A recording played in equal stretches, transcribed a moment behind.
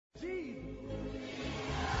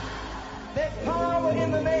There's power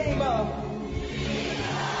in the name of.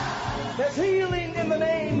 There's healing in the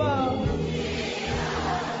name of.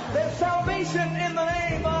 There's salvation in the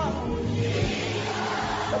name of.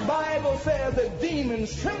 The Bible says that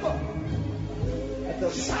demons tremble at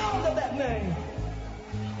the sound of that name.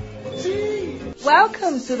 Jesus.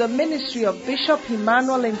 Welcome to the ministry of Bishop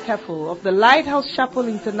Emmanuel Ntefo of the Lighthouse Chapel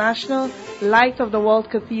International, Light of the World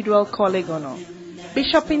Cathedral, Kolegono.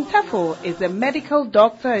 Bishop Ntefo is a medical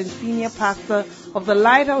doctor and senior pastor of the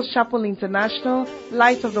Lighthouse Chapel International,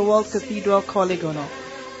 Light of the World Cathedral, Kolegono.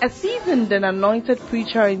 A seasoned and anointed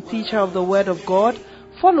preacher and teacher of the Word of God,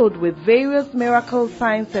 followed with various miracles,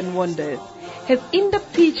 signs and wonders. His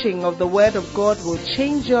in-depth teaching of the Word of God will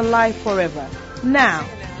change your life forever. Now,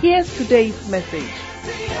 here's today's message.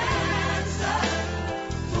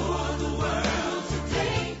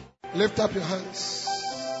 Lift up your hands.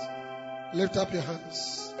 Lift up your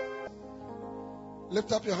hands.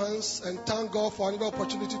 Lift up your hands and thank God for another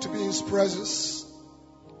opportunity to be in His presence.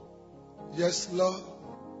 Yes, Lord.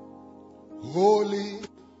 Holy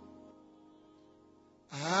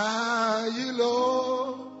are you,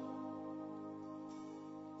 Lord.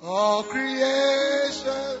 All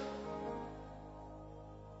creation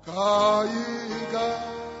call you God.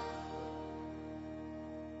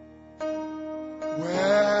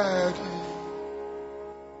 Worthy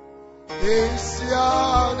is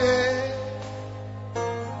your name.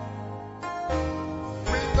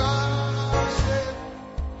 We worship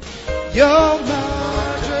your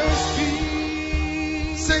majesty.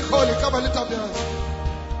 Sing holy. Come on, lift up your hands.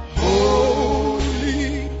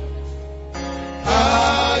 Holy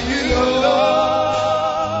are you, Lord.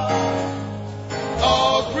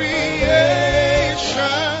 All creation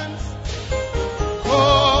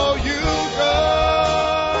call you God.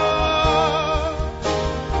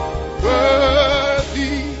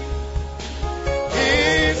 Worthy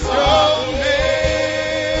is your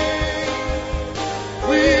name.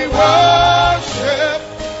 We worship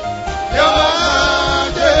your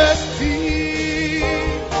majesty.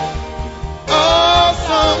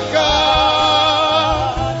 Awesome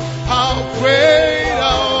God, how great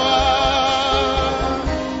thou art.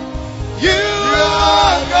 You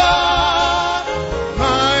are God,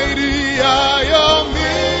 mighty are your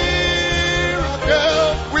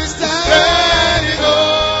miracles. We stand in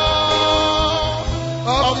awe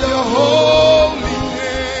of your holy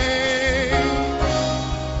name.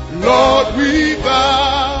 Lord, we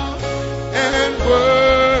bow and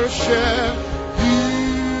worship you.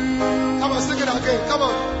 Come on, sing it again. Come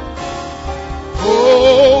on.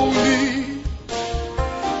 Holy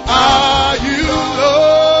are you,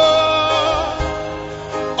 Lord.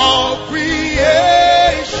 All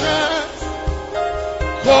creation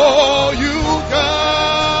call you God.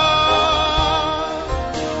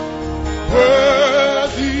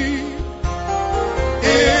 Worthy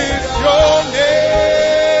is your name.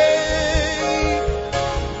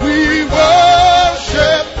 We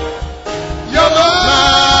worship your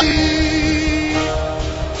majesty.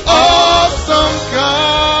 Awesome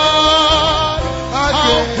God,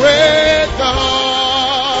 how great thou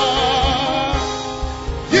art.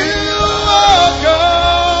 You are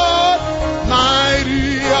God, mighty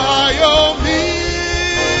are your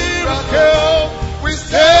miracles. We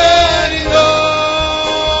stand in awe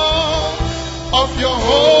of your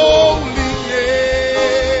holy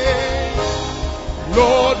name.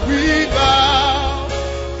 Lord, we bow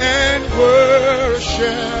and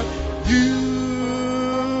worship you.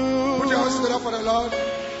 Put your hands together for the Lord.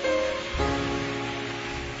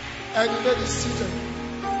 And you may be seated.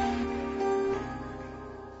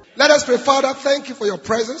 Let us pray. Father, thank you for your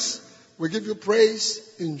presence. We give you praise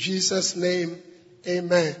in Jesus' name.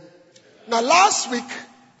 Amen. Now, last week,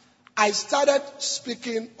 I started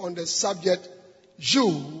speaking on the subject,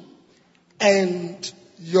 you and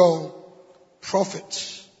your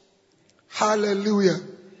prophet. Hallelujah.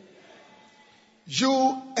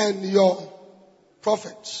 You and your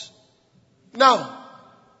prophet. Now,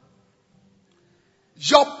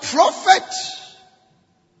 your prophet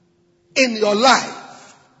in your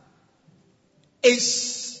life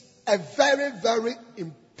is a very, very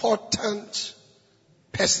important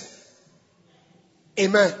person.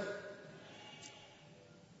 Amen.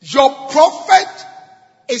 Your prophet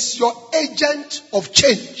is your agent of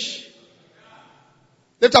change.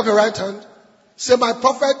 Lift up your right hand. Say, my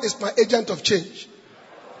prophet is my agent of change.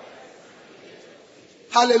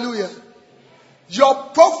 Hallelujah. Your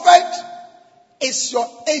prophet is your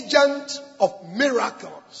agent of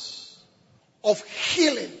miracles, of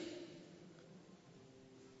healing.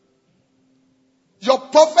 Your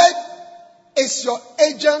prophet is your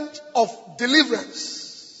agent of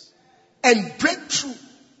deliverance and breakthrough.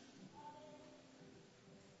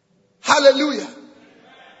 Hallelujah.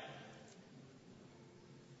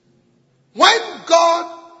 When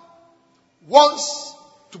God wants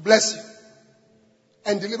to bless you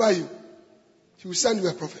and deliver you, He will send you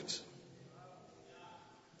a prophet.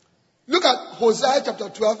 Look at Hosea chapter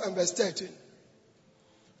 12 and verse 13.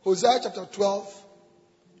 Hosea chapter 12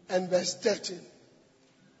 and verse 13.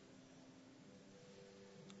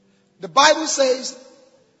 The Bible says,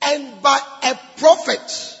 and by a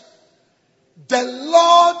prophet the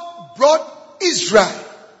Lord brought Israel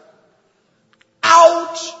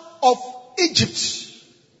out of Egypt.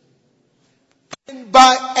 And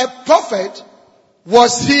by a prophet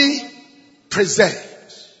was he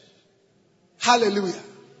preserved. Hallelujah.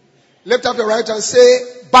 Lift up your right hand and say,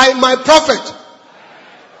 by my prophet,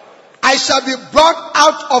 I shall be brought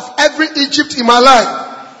out of every Egypt in my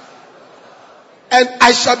life, and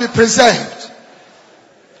I shall be preserved.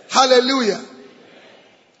 Hallelujah.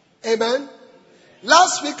 Amen.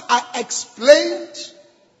 Last week I explained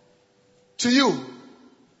to you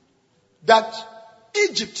that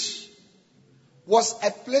Egypt was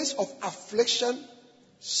a place of affliction,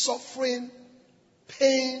 suffering,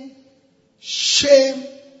 pain, shame,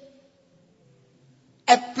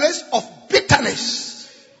 a place of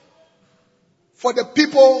bitterness for the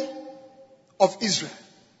people of Israel.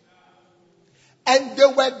 And they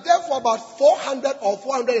were there for about 400 or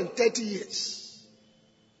 430 years.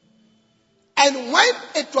 And when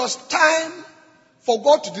it was time for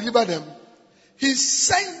God to deliver them, He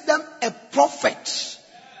sent them a prophet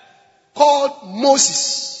called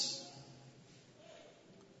Moses.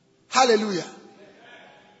 Hallelujah.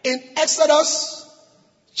 In Exodus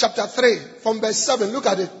chapter 3 from verse 7, look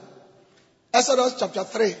at it. Exodus chapter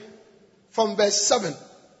 3 from verse 7.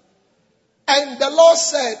 And the Lord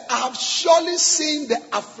said, I have surely seen the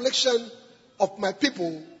affliction of my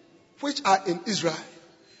people which are in Israel,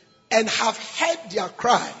 and have heard their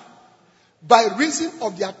cry by reason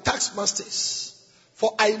of their taskmasters,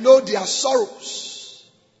 for I know their sorrows.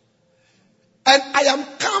 And I am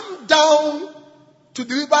come down to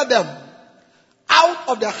deliver them out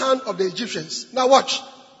of the hand of the Egyptians. Now watch.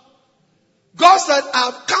 God said,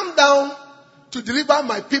 I have come down to deliver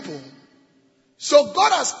my people. So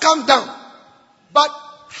God has come down. But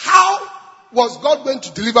how was God going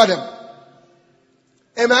to deliver them?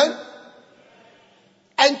 Amen?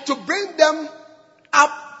 And to bring them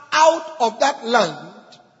up out of that land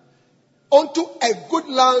onto a good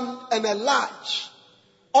land and a large,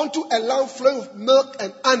 onto a land flowing with milk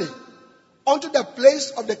and honey, onto the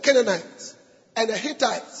place of the Canaanites and the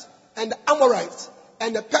Hittites and the Amorites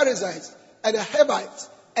and the Perizzites and the Hivites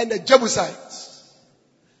and the Jebusites.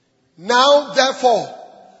 Now therefore,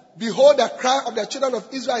 behold, the cry of the children of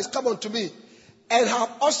Israel is come unto me, and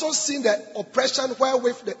have also seen the oppression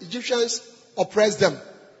wherewith the Egyptians oppressed them.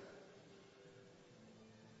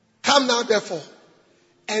 Come now therefore,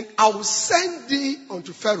 and I will send thee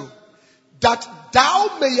unto Pharaoh, that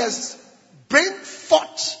thou mayest bring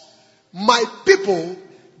forth my people,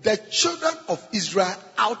 the children of Israel,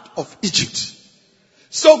 out of Egypt.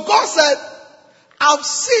 So God said, I've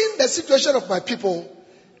seen the situation of my people,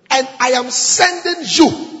 and I am sending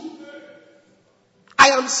you. I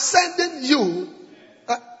am sending you.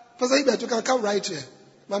 Pastor Hubert, you can come right here.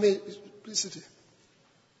 Mommy, please sit here.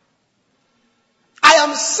 I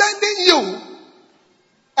am sending you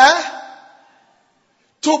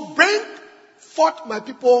to bring forth my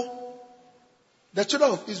people, the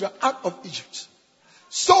children of Israel, out of Egypt.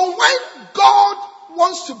 So when God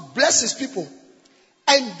wants to bless His people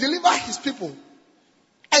and deliver His people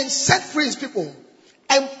and set free His people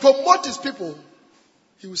and promote His people,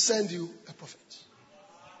 He will send you a prophet.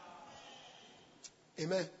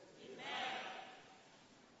 Amen.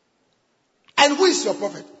 And who is your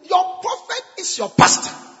prophet? Your prophet is your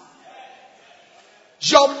pastor.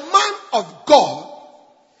 Your man of God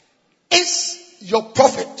is your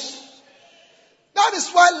prophet. That is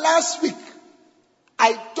why last week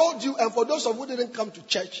I told you, and for those of you who didn't come to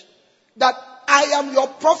church, that I am your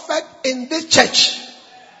prophet in this church.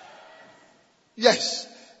 Yes.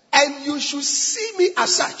 And you should see me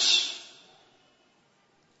as such.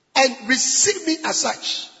 And receive me as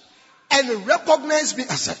such. And recognize me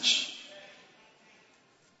as such.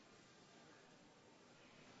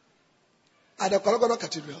 At the Kologono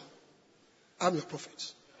Cathedral, I'm your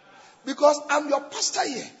prophet. Because I'm your pastor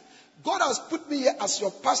here. God has put me here as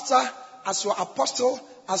your pastor, as your apostle,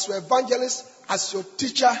 as your evangelist, as your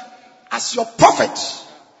teacher, as your prophet.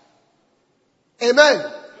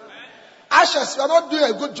 Amen. Ushers, you are not doing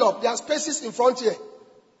a good job. There are spaces in front here.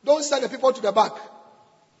 Don't send the people to the back.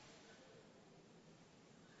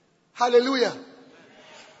 Hallelujah.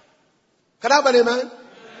 Can I have an amen?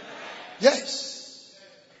 Yes.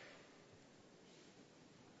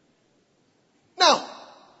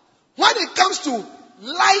 to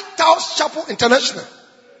Lighthouse Chapel International.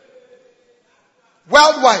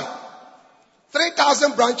 Worldwide.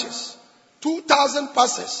 3,000 branches. 2,000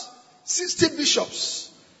 pastors. 60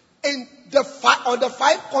 bishops. On the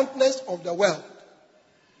 5 continents of the world.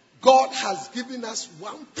 God has given us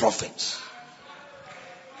one prophet.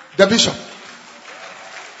 The bishop.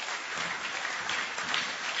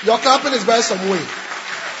 Your clapping is by some way.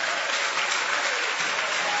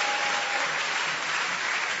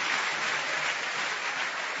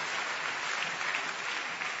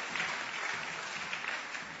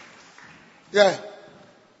 Yeah.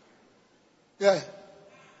 Yeah.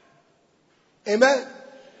 Amen.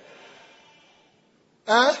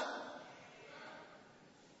 Huh?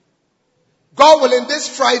 God willing, this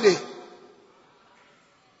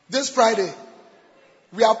Friday,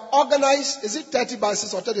 we have organized, is it 30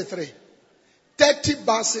 buses or 33? 30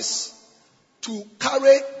 buses to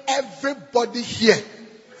carry everybody here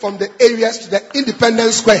from the areas to the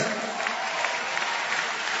Independence Square.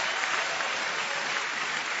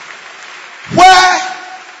 Where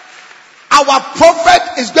our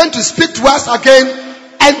prophet is going to speak to us again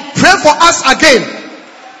and pray for us again.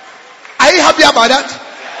 Are you happy about that?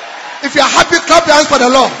 If you are happy, clap your hands for the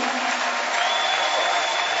Lord.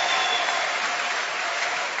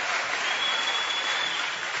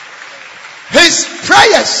 His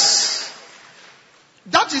prayers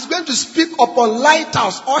that he's going to speak upon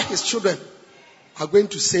Lighthouse, all his children are going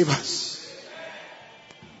to save us.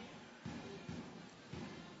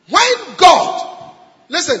 When God,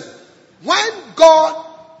 listen, when God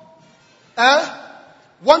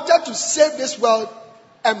wanted to save this world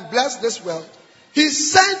and bless this world, he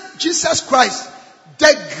sent Jesus Christ,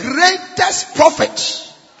 the greatest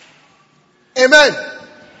prophet. Amen.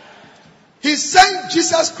 He sent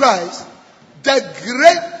Jesus Christ, the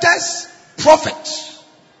greatest prophet,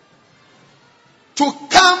 to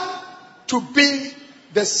come to be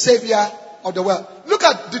the Savior of the world. Look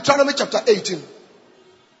at Deuteronomy chapter 18.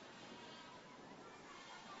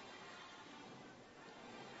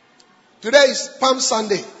 Today is Palm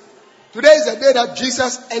Sunday. Today is the day that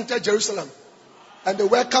Jesus entered Jerusalem. And they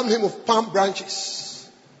welcomed him with palm branches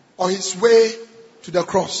on his way to the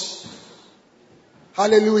cross.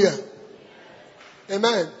 Hallelujah.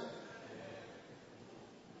 Amen.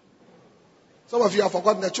 Some of you have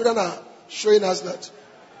forgotten. The children are showing us that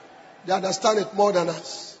they understand it more than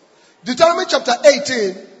us. Deuteronomy chapter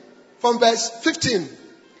 18 from verse 15.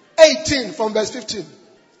 18 from verse 15.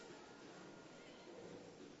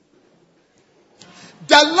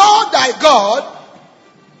 The Lord thy God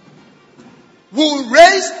will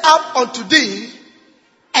raise up unto thee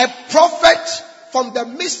a prophet from the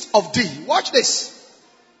midst of thee. Watch this.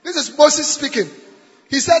 This is Moses speaking.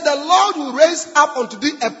 He said, the Lord will raise up unto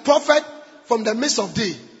thee a prophet from the midst of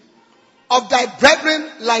thee, of thy brethren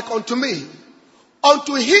like unto me.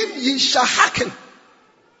 Unto him ye shall hearken.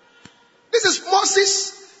 This is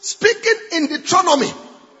Moses speaking in Deuteronomy.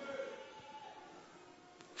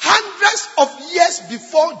 Hundreds of years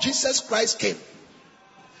before Jesus Christ came.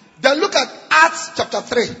 Then look at Acts chapter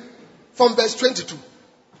 3 from verse 22.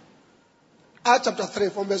 Acts chapter 3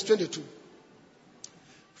 from verse 22.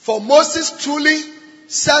 For Moses truly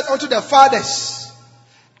said unto the fathers,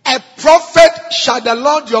 a prophet shall the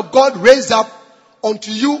Lord your God raise up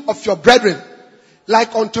unto you of your brethren,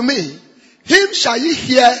 like unto me. Him shall ye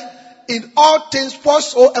hear in all things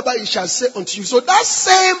whatsoever he shall say unto you. So that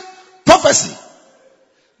same prophecy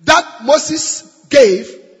that Moses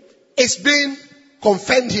gave is being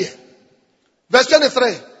confirmed here. Verse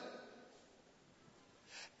 23.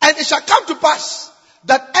 And it shall come to pass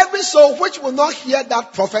that every soul which will not hear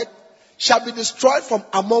that prophet shall be destroyed from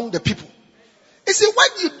among the people. You see, when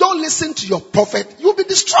you don't listen to your prophet, you'll be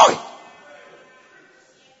destroyed.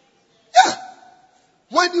 Yeah.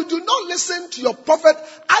 When you do not listen to your prophet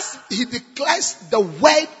as he declares the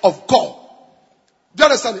word of God, do you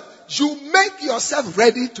understand it? You make yourself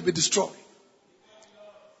ready to be destroyed.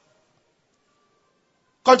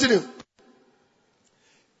 Continue.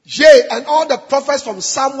 Yea, and all the prophets from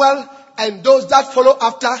Samuel and those that follow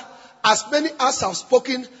after, as many as have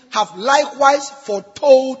spoken, have likewise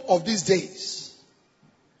foretold of these days.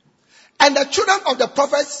 And the children of the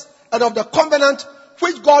prophets and of the covenant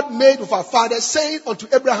which God made with our fathers, saying unto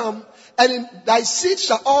Abraham, and in thy seed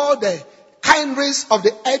shall all the kindreds of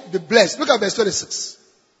the earth be blessed. Look at verse 26.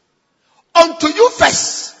 Unto you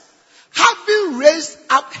first, having raised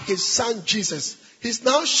up his son Jesus. He's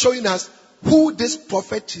now showing us who this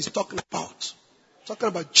prophet is talking about. Talking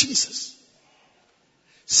about Jesus.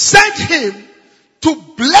 Sent him to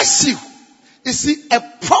bless you. You see, a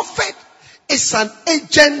prophet is an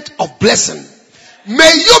agent of blessing.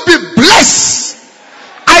 May you be blessed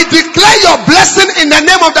I declare your blessing in the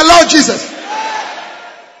name of the Lord Jesus.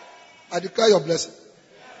 I declare your blessing.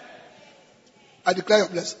 I declare your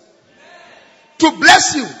blessing. To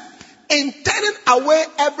bless you in turning away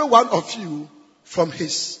every one of you from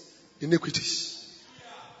his iniquities.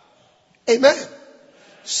 Amen.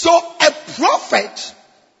 So a prophet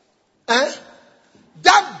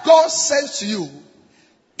that God sends to you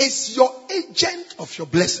is your agent of your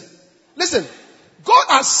blessing. Listen, God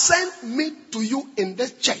has sent me to you in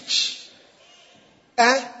this church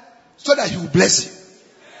so that he will bless you.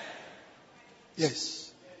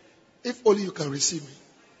 Yes. If only you can receive me.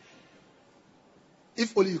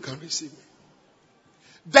 If only you can receive me.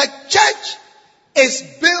 The church is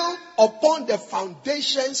built upon the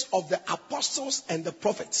foundations of the apostles and the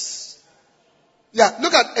prophets. Yeah,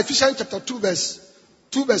 look at Ephesians chapter 2 verse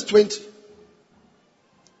 20.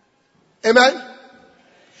 Amen.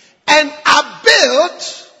 And are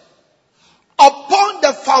built upon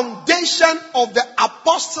the foundation of the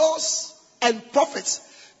apostles and prophets.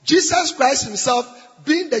 Jesus Christ himself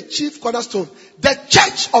being the chief cornerstone. The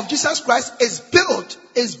church of Jesus Christ is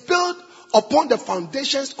built upon the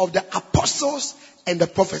foundations of the apostles and the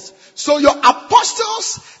prophets. So your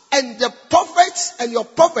apostles and the prophets and your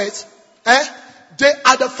prophets, they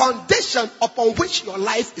are the foundation upon which your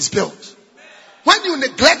life is built. When you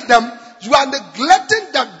neglect them, you are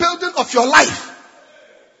neglecting the building of your life.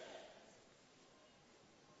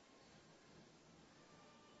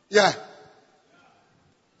 Yeah.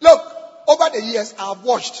 Look, over the years I have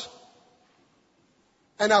watched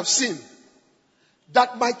and I've seen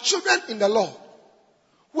that my children in the Lord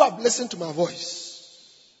who have listened to my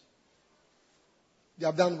voice, they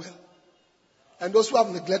have done well. And those who have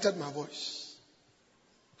neglected my voice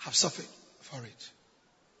have suffered for it.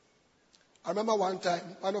 I remember one time,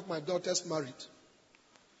 one of my daughters married.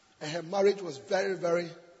 And her marriage was very, very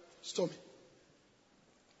stormy.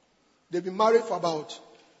 They've been married for about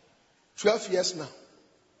 12 years now.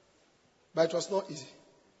 But it was not easy.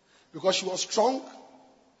 Because she was strong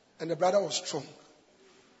and the brother was strong.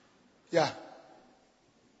 Yeah.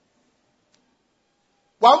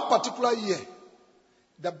 One particular year,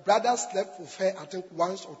 the brother slept with her, I think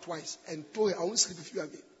once or twice, and told her, I won't sleep with you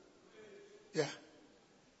again. Yeah.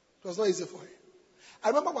 It was not easy for her. I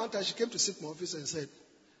remember one time she came to sit in my office and said,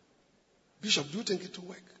 Bishop, do you think it will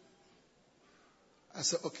work? I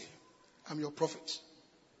said, okay, I'm your prophet.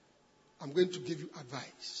 I'm going to give you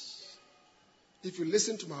advice. If you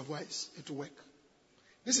listen to my voice, it will work.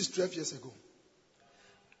 This is 12 years ago.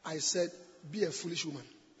 I said, be a foolish woman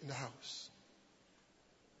in the house.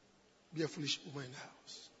 Be a foolish woman in the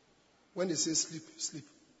house. When they say sleep, sleep.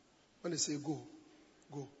 When they say go,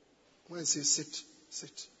 go. When they say sit,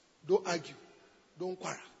 sit. Don't argue. Don't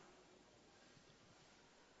quarrel.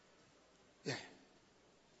 Yeah.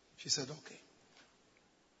 She said, okay.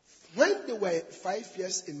 When they were 5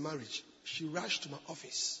 years in marriage, she rushed to my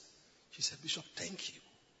office. She said, Bishop, thank you.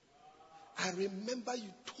 I remember you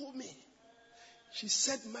told me. She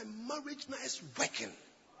said, my marriage now is working.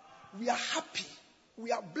 We are happy.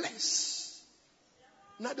 We are blessed.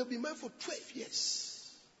 Now they'll be married for 12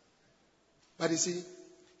 years. But you see,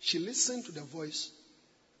 she listened to the voice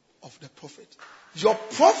of the prophet. Your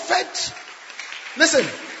prophet, listen,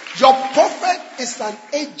 your prophet is an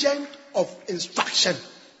agent of instruction.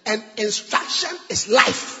 And instruction is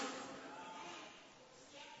life.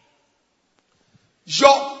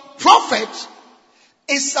 Your prophet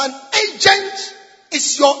is an agent,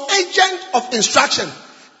 is your agent of instruction.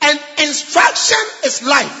 And instruction is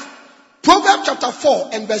life. Proverbs chapter 4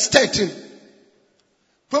 and verse 13.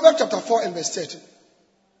 Proverbs chapter 4 and verse 13.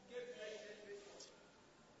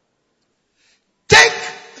 Take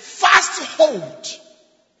fast hold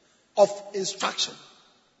of instruction.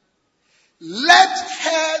 Let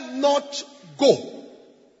her not go.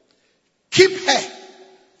 Keep her,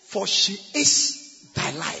 for she is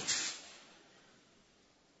thy life.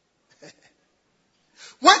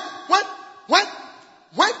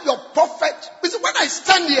 When your prophet, when I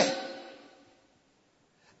stand here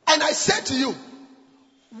and I say to you,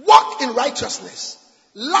 walk in righteousness,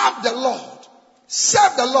 love the Lord,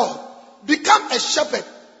 serve the Lord, become a shepherd.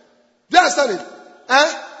 Do you understand it?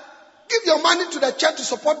 Give your money to the church to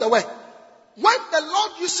support the work. When the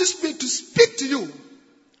Lord uses me to speak to you,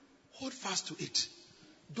 hold fast to it.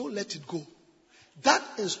 Don't let it go. That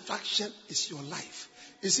instruction is your life.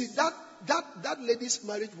 You see, that lady's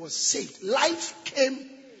marriage was saved. Life came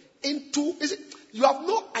into, you have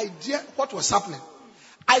no idea what was happening.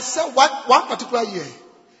 I said one particular year,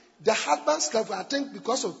 the husband slept, I think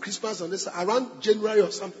because of Christmas on this, around January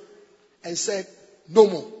or something, and said, no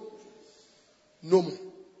more. No more.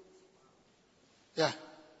 Yeah.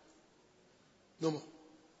 No more.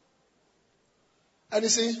 And you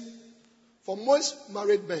see, for most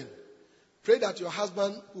married men, pray that your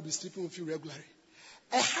husband will be sleeping with you regularly.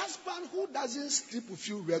 A husband who doesn't sleep with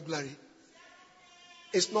you regularly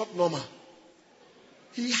is not normal.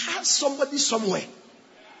 He has somebody somewhere.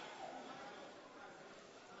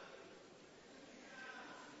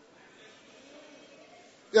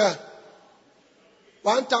 Yeah.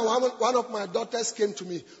 One time, one of my daughters came to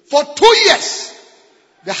me. For 2 years,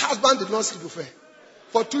 the husband did not sleep with her.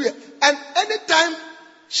 For 2 years. And anytime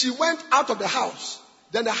she went out of the house,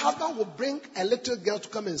 then the husband would bring a little girl to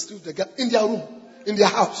come and sleep with the girl in their room, in their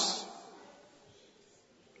house.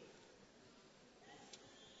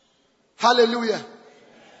 Hallelujah.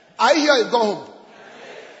 I hear you go home.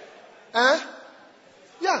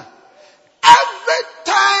 Yeah. Every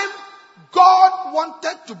time God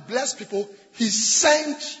wanted to bless people, He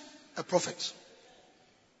sent a prophet.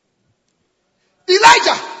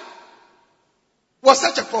 Elijah was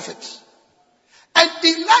such a prophet. And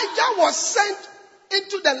Elijah was sent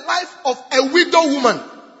into the life of a widow woman.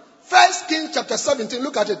 1 Kings chapter 17,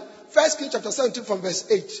 look at it. 1 Kings chapter 17 from verse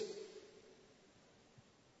 8.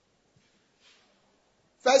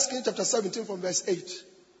 1 Kings chapter 17 from verse 8.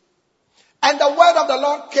 And the word of the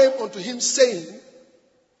Lord came unto him, saying,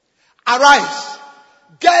 Arise,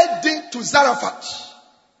 get thee to Zarephath,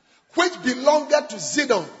 which belongeth to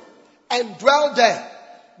Zidon, and dwell there.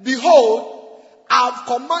 Behold, I have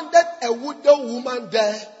commanded a widow woman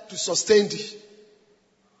there to sustain thee.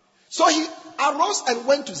 So he arose and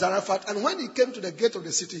went to Zarephath, and when he came to the gate of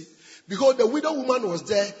the city, behold, the widow woman was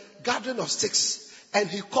there, gathering of sticks. And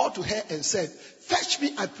he called to her and said, Fetch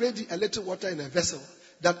me, I pray thee, a little water in a vessel,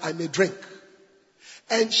 that I may drink.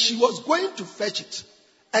 And she was going to fetch it.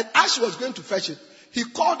 And as she was going to fetch it, he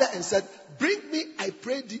called her and said, Bring me, I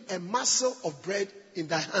pray thee, a morsel of bread in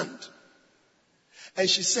thy hand. And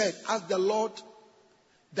she said, As the Lord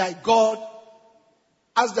thy God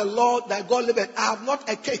liveth, I have not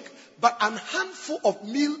a cake, but an handful of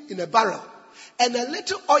meal in a barrel, and a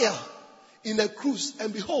little oil in a cruse.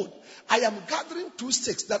 And behold, I am gathering 2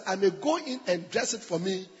 sticks, that I may go in and dress it for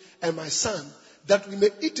me and my son, that we may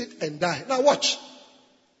eat it and die. Now watch.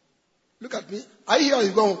 Look at me. I hear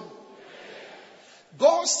you go.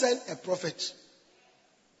 God sent a prophet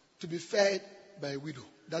to be fed by a widow.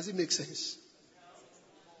 Does it make sense?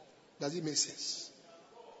 Does it make sense?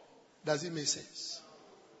 Does it make sense?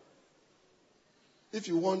 If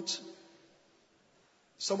you want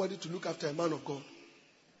somebody to look after a man of God,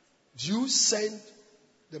 do you send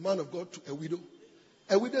the man of God to a widow?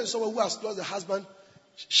 A widow is someone who has lost a husband.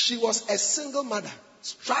 She was a single mother,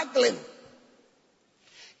 struggling.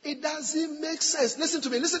 It doesn't make sense. Listen to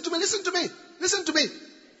me, listen to me, listen to me, listen to me,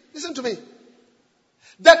 listen to me.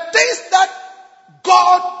 The things that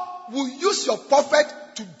God will use your prophet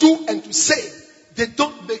to do and to say, they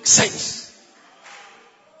don't make sense.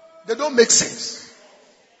 They don't make sense.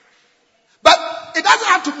 But it doesn't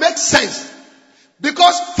have to make sense.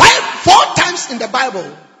 Because 4 times in the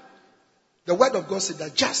Bible, the word of God said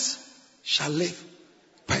that just shall live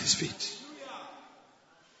by his feet.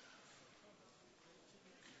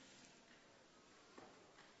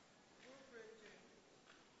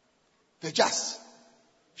 The just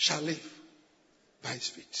shall live by his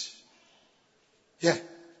feet. Yeah.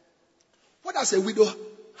 What does a widow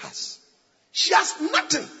has? She has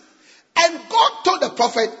nothing. And God told the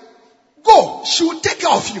prophet, go, she will take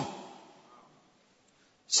care of you.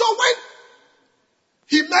 So when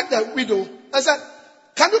he met the widow and said,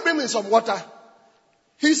 can you bring me some water?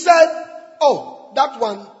 He said, oh, that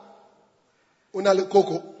one, unale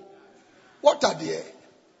coco, water there.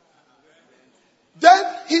 Then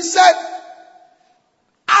he said,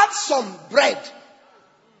 add some bread.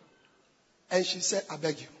 And she said, I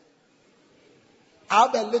beg you. I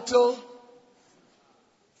have a little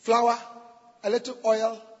flour, a little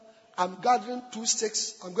oil. I'm gathering 2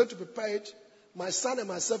 sticks. I'm going to prepare it. My son and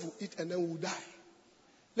myself will eat and then we'll die.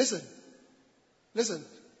 Listen. Listen.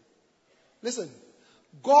 Listen.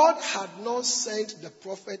 God had not sent the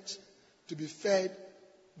prophet to be fed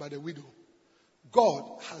by the widow. God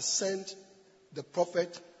has sent the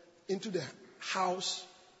prophet into the house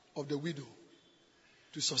of the widow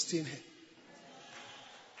to sustain her.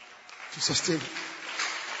 To sustain her.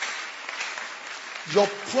 Your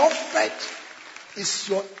prophet is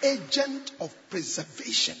your agent of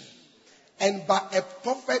preservation. And by a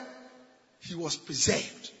prophet, he was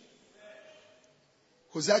preserved.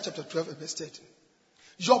 Hosea chapter 12 verse 13.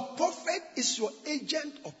 Your prophet is your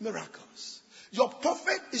agent of miracles. Your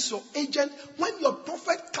prophet is your agent. When your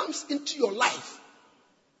prophet comes into your life,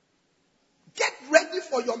 get ready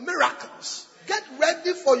for your miracles. Get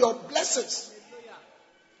ready for your blessings.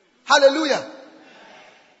 Hallelujah.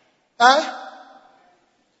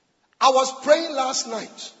 I was praying last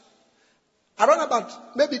night, around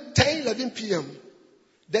about maybe 10, 11 p.m.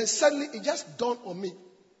 Then suddenly it just dawned on me.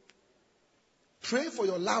 Pray for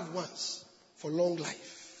your loved ones for long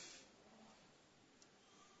life.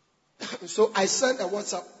 So I sent a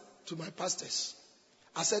WhatsApp to my pastors.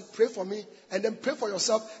 I said, pray for me and then pray for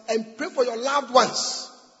yourself and pray for your loved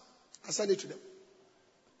ones. I sent it to them.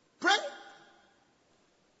 Pray.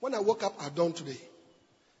 When I woke up at dawn today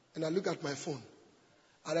and I look at my phone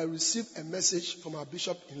and I received a message from our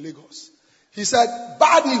bishop in Lagos. He said,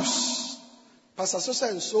 bad news. Pastor Sosa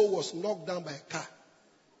and so was knocked down by a car.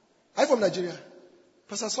 Are you from Nigeria?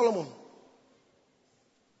 Pastor Solomon.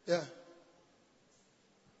 Yeah.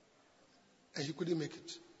 And he couldn't make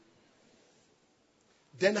it.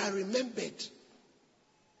 Then I remembered.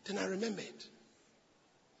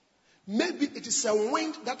 Maybe it is a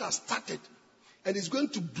wind that has started and is going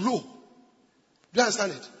to blow. Do you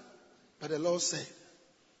understand it? But the Lord said,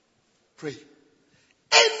 pray.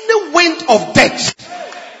 Any wind of death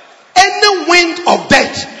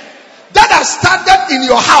that has started in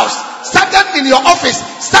your house, started in your office,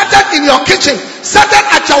 started in your kitchen, started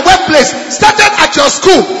at your workplace, started at your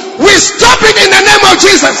school, we stop it in the name of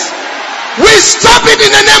Jesus. We stop it in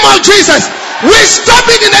the name of Jesus. We stop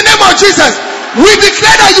it in the name of Jesus. We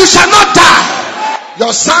declare that you shall not die.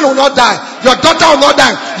 Your son will not die. Your daughter will not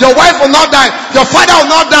die. Your wife will not die. Your father will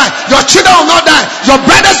not die. Your children will not die. Your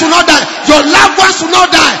brothers will not die. Your loved ones will not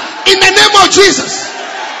die. In the name of Jesus.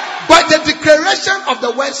 But the declaration of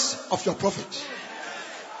the words of your prophet.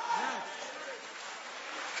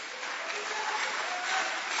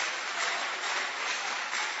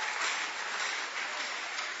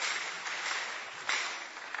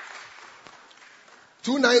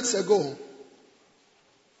 Two nights ago,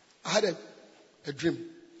 I had a dream.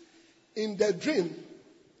 In the dream,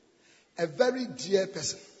 a very dear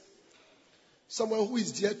person, someone who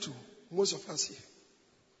is dear to most of us here.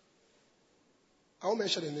 I won't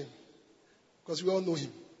mention the name because we all know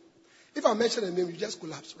him. If I mention the name, you just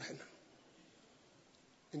collapse right now.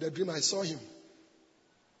 In the dream, I saw him.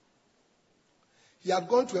 He had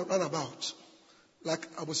gone to a runabout, like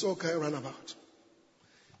Abu Sokai runabout.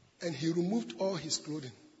 And he removed all his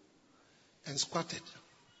clothing and squatted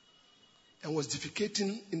and was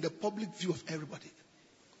defecating in the public view of everybody.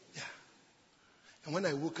 Yeah. And when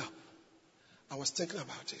I woke up, I was thinking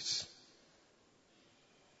about it.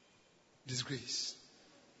 Disgrace.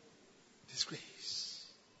 Disgrace.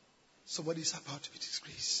 Somebody is about to be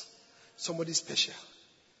disgraced. Somebody special.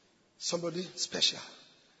 Somebody special.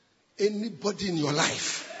 Anybody in your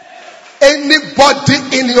life.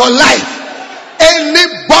 Anybody in your life.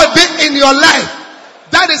 Anybody in your life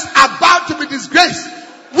that is about to be disgraced,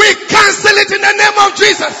 we cancel it in the name of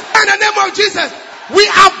Jesus. In the name of Jesus. We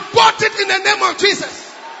abort it in the name of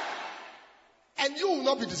Jesus. And you will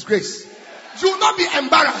not be disgraced. You will not be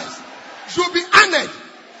embarrassed. You will be honored.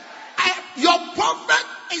 Your prophet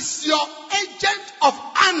is your agent of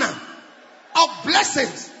honor, of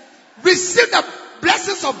blessings. Receive the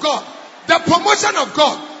blessings of God, the promotion of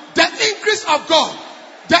God, the increase of God,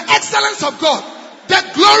 the excellence of God, the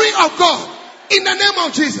glory of God, in the name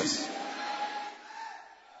of Jesus.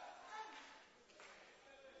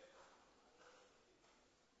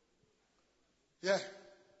 Yeah.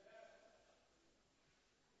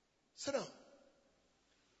 Sit down.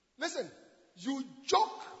 Listen, you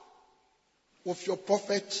joke with your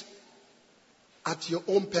prophet at your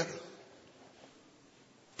own peril.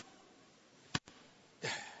 Yeah.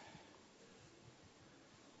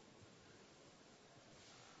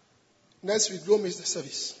 Next week, don't miss the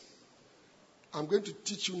service. I'm going to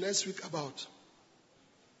teach you next week about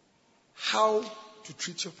how to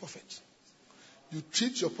treat your prophet. You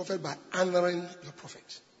treat your prophet by honoring your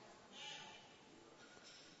prophet.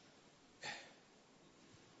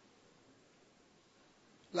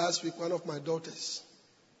 Last week, one of my daughters,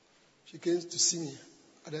 she came to see me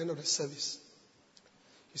at the end of the service.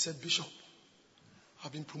 She said, Bishop,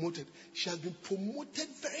 I've been promoted. She has been promoted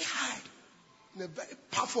very high in a very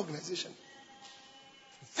powerful organization.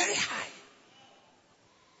 Very high.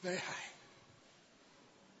 Very high.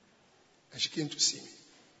 And she came to see me.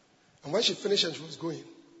 And when she finished and she was going,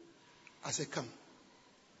 I said, come.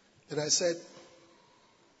 Then I said,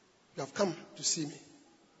 you have come to see me.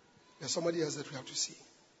 There's somebody else that we have to see.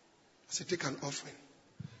 I said, take an offering.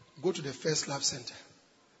 Go to the First Love Center.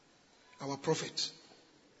 Our prophet.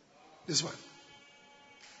 This one.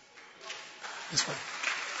 This one.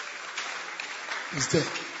 He's there.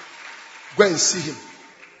 Go and see him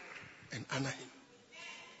and honor him.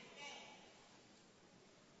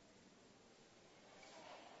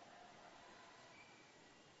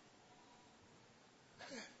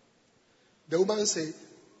 The woman said,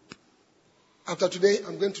 After today,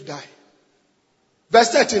 I'm going to die. Verse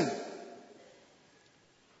 13.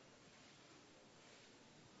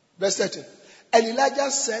 Verse 13. And Elijah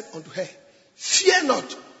said unto her, fear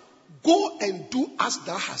not, go and do as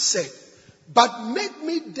thou hast said. But make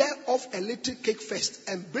me thereof a little cake first,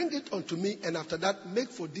 and bring it unto me, and after that make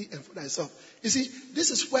for thee and for thyself. You see,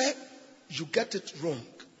 this is where you get it wrong.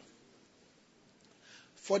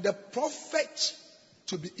 For the prophet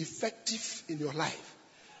to be effective in your life,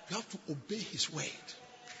 you have to obey his word.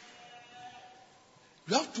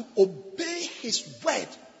 You have to obey his word.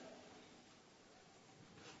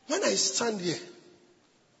 When I stand here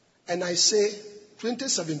and I say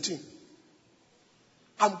 2017,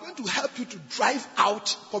 I'm going to help you to drive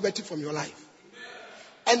out poverty from your life.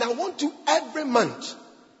 And I want you every month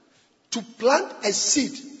to plant a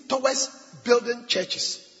seed towards building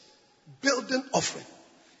churches, building offering.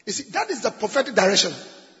 You see, that is the prophetic direction.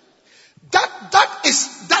 That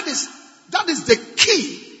is the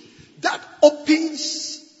key that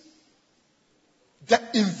opens the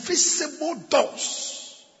invisible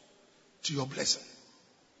doors to your blessing.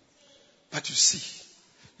 But you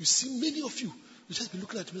see many of you, you just be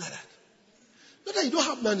looking at me like that. Not that you don't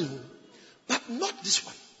have money, but not this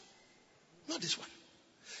one. Not this one.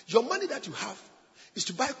 Your money that you have is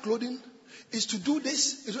to buy clothing, is to do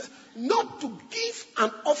this, not to give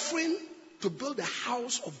an offering to build the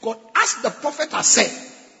house of God, as the prophet has said.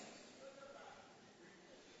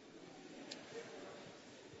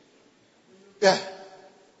 Yeah.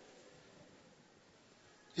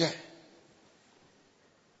 Yeah.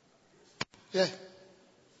 Yeah.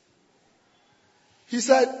 He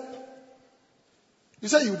said, you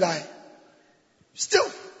say you die. Still,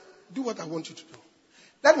 do what I want you to do.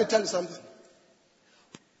 Let me tell you something.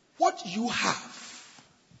 What you have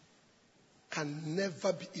can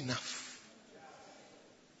never be enough.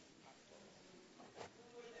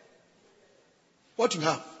 What you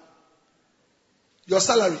have, your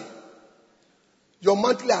salary, your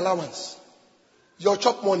monthly allowance, your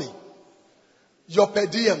chop money, your per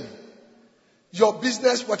diem, your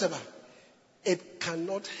business, whatever, it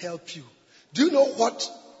cannot help you. Do you know what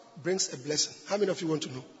brings a blessing? How many of you want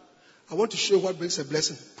to know? I want to show you what brings a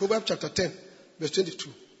blessing. Proverbs chapter 10, verse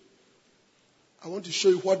 22. I want to show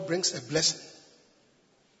you what brings a blessing.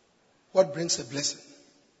 What brings a blessing?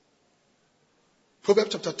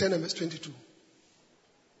 Proverbs chapter 10 and verse 22.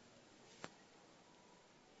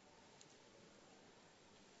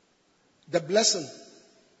 The blessing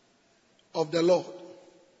of the Lord,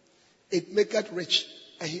 it maketh rich,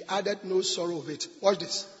 and he added no sorrow of it. Watch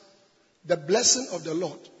this. The blessing of the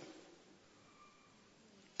Lord,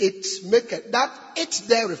 it maketh, that it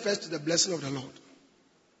there refers to the blessing of the Lord.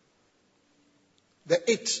 The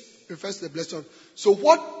it refers to the blessing of. So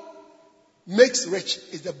what makes rich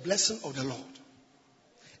is the blessing of the Lord.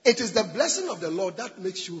 It is the blessing of the Lord that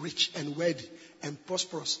makes you rich and worthy and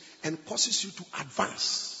prosperous and causes you to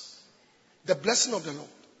advance. The blessing of the Lord.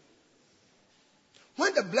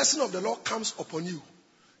 When the blessing of the Lord comes upon you,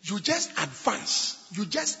 you just advance. You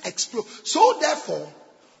just explode. So therefore,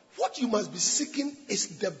 what you must be seeking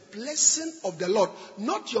is the blessing of the Lord,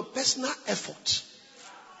 not your personal effort.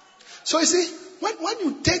 So you see, when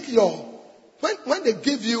you take when they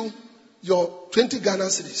give you your 20 Ghana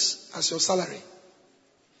cedis as your salary,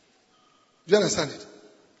 do you understand it?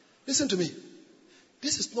 Listen to me.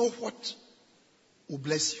 This is not what will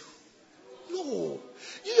bless you. No.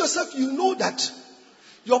 You yourself, you know that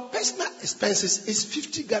your personal expenses is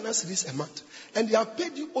 50 Ghana cedis a month. And they have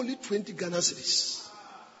paid you only 20 Ghana cedis.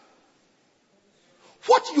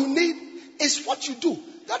 What you need is what you do.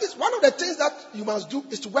 That is one of the things that you must do,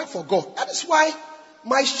 is to work for God. That is why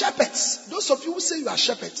my shepherds, those of you who say you are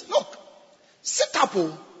shepherds, look, sit up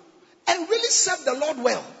and really serve the Lord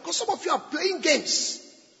well. Because some of you are playing games.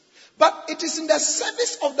 But it is in the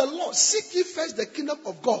service of the Lord. Seek ye first the kingdom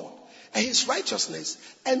of God and his righteousness,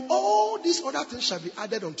 and all these other things shall be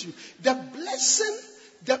added unto you. The blessing,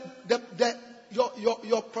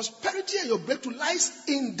 your prosperity and your breakthrough lies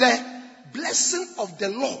in the blessing of the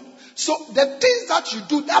Lord. So the things that you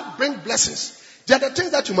do that bring blessings, they are the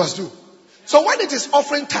things that you must do. So when it is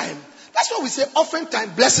offering time, that's why we say offering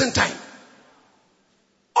time, blessing time.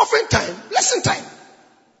 Offering time, blessing time.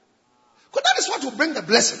 Because that is what will bring the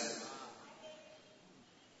blessing.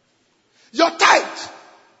 Your tithe.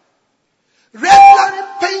 Regularly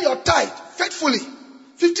paying your tithe faithfully.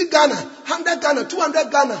 50 Ghana, 100 Ghana,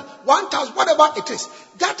 200 Ghana, 1,000, whatever it is.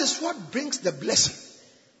 That is what brings the blessing.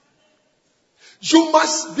 You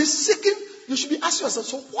must be seeking, you should be asking yourself,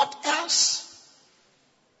 so what else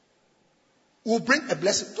will bring a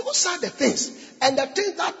blessing? Those are the things. And the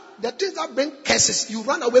things that bring curses, you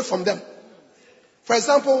run away from them. For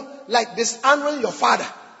example, like dishonoring your father,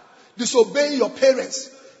 disobeying your parents,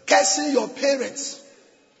 cursing your parents.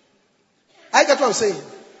 I get what I'm saying.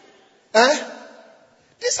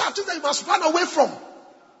 These are things that you must run away from.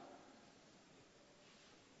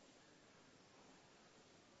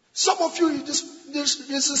 Some of you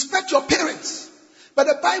disrespect your parents. But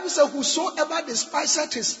the Bible says, whosoever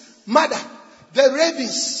despiseth his mother, the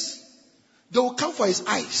ravens, they will come for his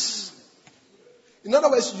eyes. In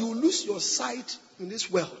other words, you lose your sight in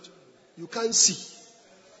this world. You can't see.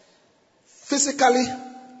 Physically,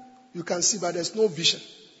 you can see, but there's no vision.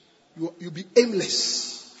 You'll be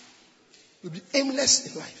aimless. You'll be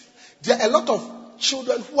aimless in life. There are a lot of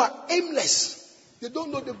children who are aimless. They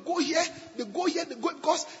don't know. They go here, they go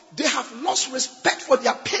because they have lost respect for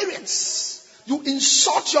their parents. You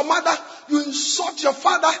insult your mother, you insult your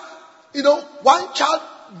father. One child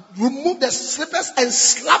removed the slippers and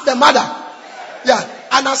slapped the mother. Yeah,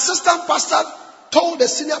 an assistant pastor told the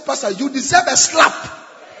senior pastor, you deserve a slap.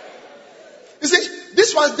 You see,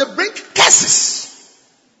 these ones, they bring curses.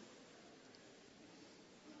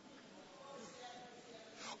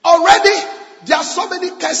 Already, there are so many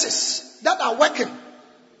curses that are working.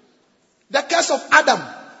 The curse of Adam,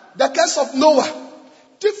 the curse of Noah,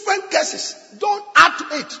 different curses. Don't add to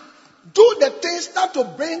it. Do the things that will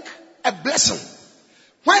bring a blessing.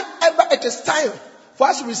 Whenever it is time for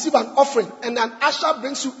us to receive an offering and an usher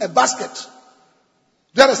brings you a basket,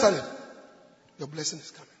 do you understand it? Your blessing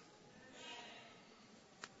is coming.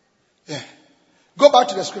 Yeah. Go back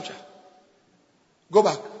to the scripture. Go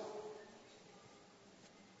back.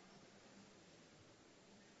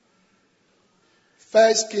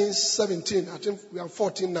 First Kings 17. I think we are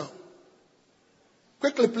 14 now.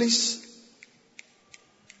 Quickly, please.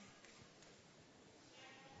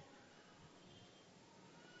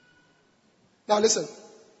 Now listen.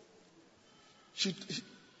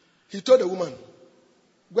 He told the woman,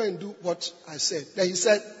 go and do what I said. Then he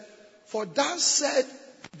said, for thus said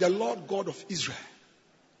the Lord God of Israel,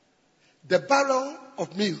 the barrel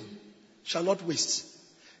of meal shall not waste,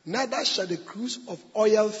 neither shall the cruse of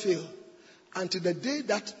oil fail, until the day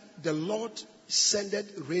that the Lord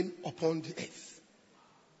sendeth rain upon the earth.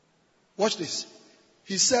 Watch this.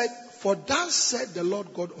 He said, for thus said the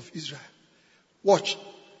Lord God of Israel. Watch.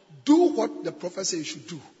 Do what the prophet says you should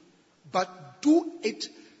do. But do it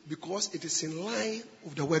because it is in line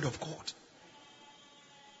with the word of God.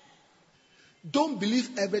 Don't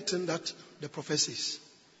believe everything that the prophet says.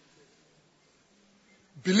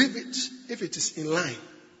 Believe it if it is in line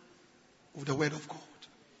with the word of God.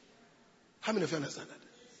 How many of you understand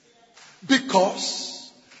that?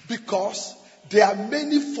 Because there are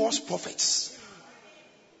many false prophets.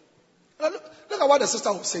 Now look at what the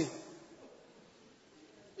sister was saying.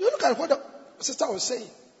 You look at what the sister was saying.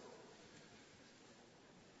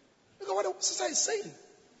 Look at what the sister is saying.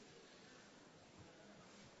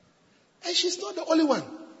 And she's not the only one.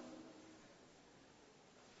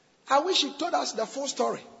 I wish she told us the full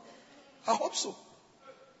story. I hope so.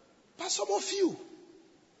 But some of you,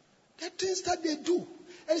 the things that they do,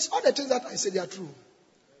 and it's all the things that I say they are true.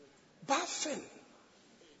 Bathing,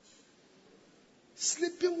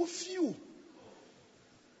 sleeping with you,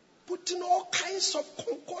 putting all kinds of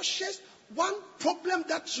concoctions, one problem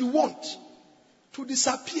that you want to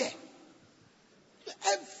disappear.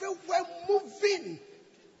 You're everywhere moving,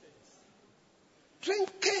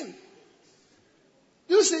 drinking.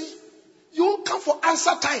 You see, you won't come for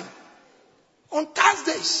answer time. On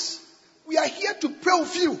Thursdays, we are here to pray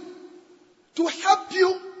with you, to help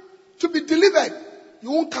you to be delivered.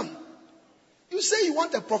 You won't come. You say you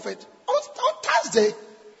want a prophet. On Thursday,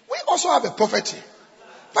 we also have a prophet here.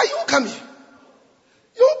 But you won't come here.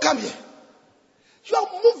 You won't come here. You are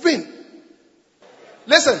moving.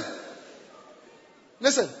 Listen.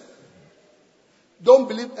 Don't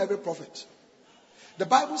believe every prophet. The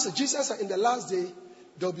Bible says, Jesus said in the last day,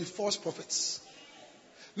 there will be false prophets.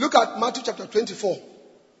 Look at Matthew chapter 24,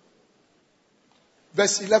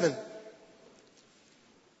 verse 11.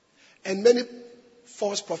 And many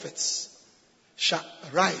false prophets shall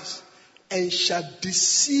arise and shall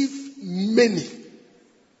deceive many.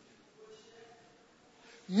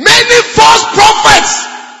 Many false prophets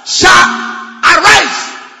shall arise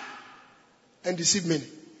and deceive many.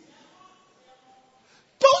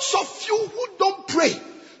 Those of you who don't pray,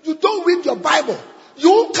 you don't read your Bible, you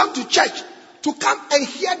won't come to church to come and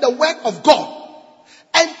hear the word of God.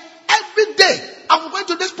 And every day, I'm going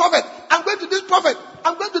to this prophet, I'm going to this prophet,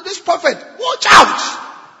 I'm going to this prophet. Watch out!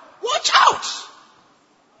 Watch out!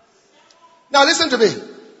 Now listen to me.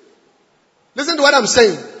 Listen to what I'm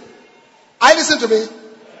saying. I listen to me.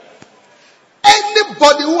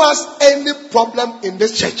 Anybody who has any problem in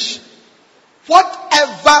this church,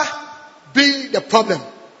 Whatever be the problem.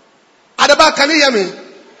 Adaba, can you hear me?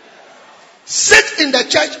 Sit in the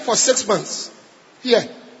church for 6 months. Here,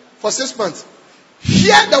 for 6 months.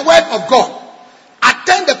 Hear the word of God.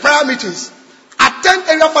 Attend the prayer meetings. Attend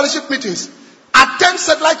area fellowship meetings. Attend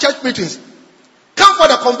satellite church meetings. Come for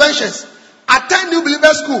the conventions. Attend new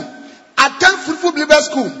believer school. Attend fruitful believer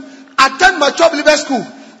school. Attend mature believer school.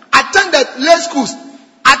 Attend the lay schools.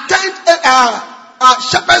 Attend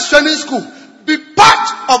shepherd's training school. Be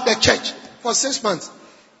part of the church for 6 months.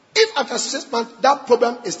 If after 6 months that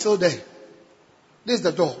problem is still there, this is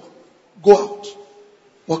the door. Go out.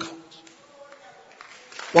 Walk out.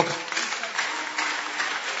 Walk out.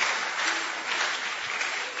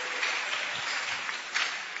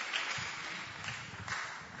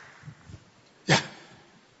 Yeah.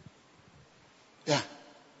 Yeah.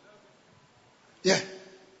 Yeah.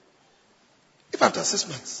 If after 6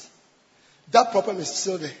 months that problem is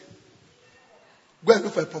still there, go and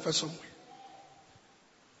look for a prophet somewhere.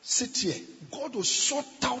 Sit here. God will sort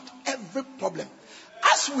out every problem.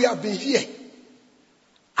 As we have been here,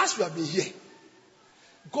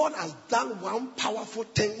 God has done one powerful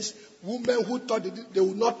things. Women who thought they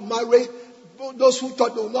would not marry, those who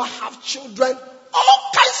thought they would not have children,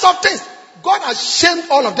 all kinds of things. God has shamed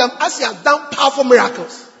all of them as He has done powerful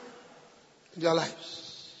miracles in their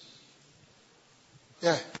lives.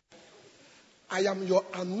 Yeah. I am your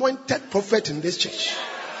anointed prophet in this church.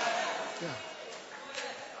 Yeah.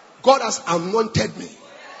 God has anointed me.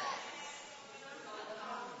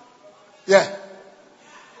 Yeah.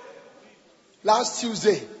 Last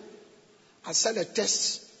Tuesday, I sent a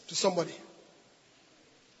text to somebody.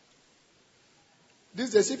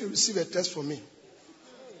 These days, if you receive a text from me,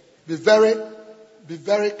 be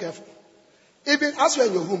very careful. Even as you're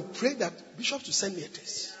in your home, pray that Bishop to send me a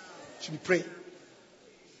text. You should be praying.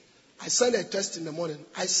 I sent a text in the morning.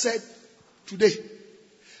 I said, today,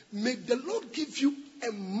 may the Lord give you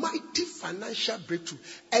a mighty financial breakthrough,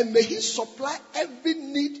 and may He supply every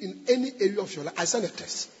need in any area of your life. I sent a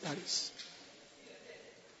text. That is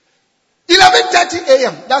 11:30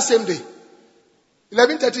 a.m. that same day.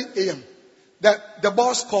 11:30 a.m. The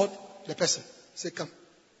boss called the person. Said, come.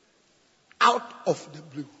 Out of the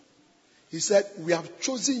blue. He said, we have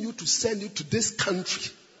chosen you to send you to this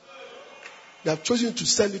country. We have chosen you to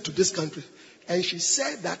send you to this country. And she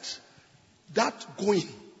said that going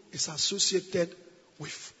is associated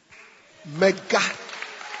with mega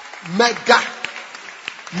money.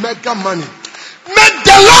 May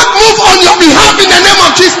the Lord move on your behalf in the name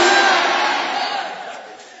of Jesus.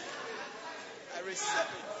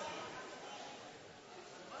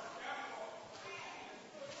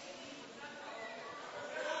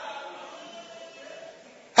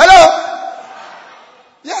 Hello?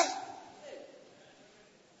 Yes.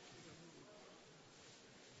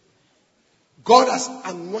 God has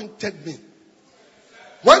anointed me.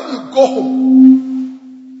 When you go home,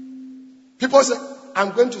 people say,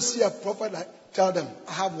 I'm going to see a prophet. Tell them,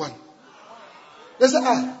 I have one. They say,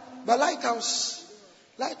 but Lighthouse,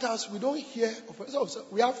 we don't hear of. So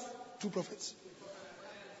we have 2 prophets.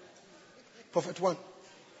 Prophet 1,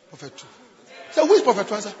 Prophet 2. So who is Prophet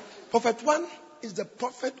 1? Sir? Prophet 1 is the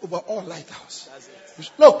prophet over all Lighthouse.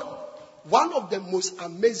 Look, one of the most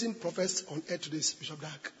amazing prophets on earth today is Bishop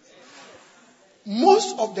Dark.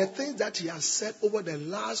 Most of the things that he has said over the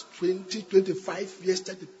last 20, 25 years,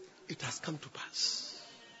 it has come to pass.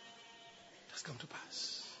 It has come to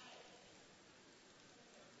pass.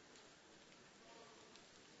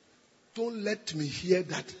 Don't let me hear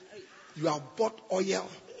that you have bought oil,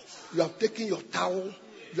 you have taken your towel,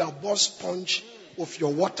 you have bought sponge of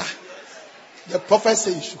your water. The prophet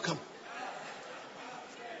said you should come.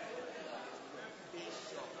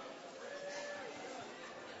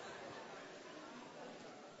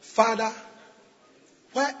 Father,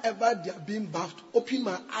 wherever they are being bathed, open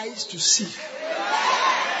my eyes to see.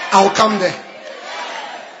 I'll come there.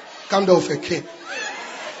 Come there with a cane.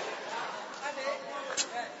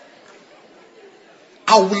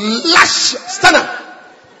 I will lash. Stand up.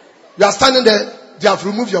 You are standing there. They have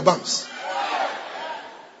removed your bumps.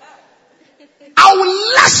 I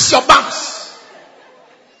will lash your bumps.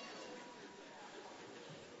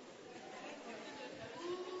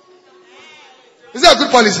 Is it a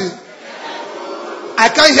good policy? I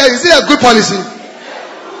can't hear you. Is it a good policy?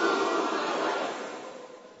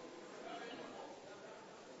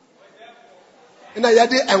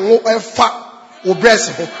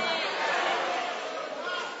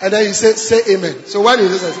 And then you say amen. So when you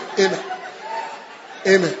say amen.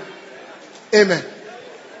 Amen. Amen.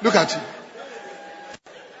 Look at you.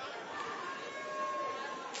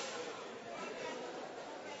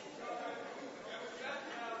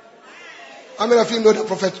 How many of you know that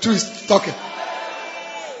Prophet 2 is talking?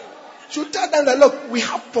 You tell them that, look, we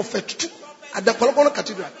have Prophet 2 at the Kolokono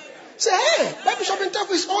Cathedral. Say, hey, that Bishop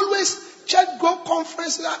Intefo is always church go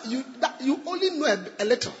conference. That you only know a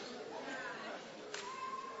little.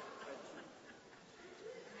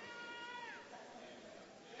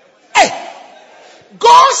 Hey,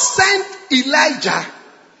 God sent Elijah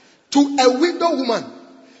to a widow woman.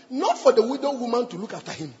 Not for the widow woman to look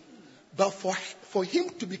after him, but for him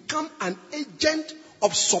to become an agent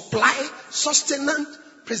of supply, sustenance,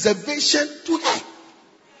 preservation to her.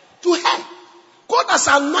 To her. God has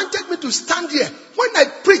anointed me to stand here. When I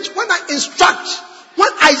preach, when I instruct,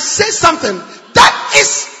 when I say something, that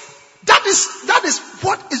is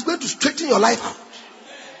what is going to straighten your life out.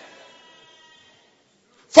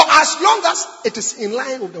 For as long as it is in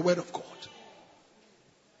line with the word of God.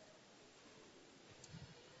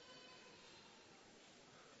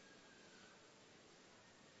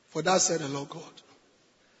 For that said the Lord God,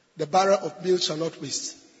 the barrel of meal shall not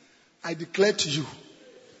waste. I declare to you,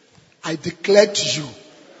 I declare to you,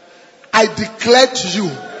 I declare to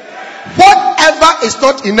you, whatever is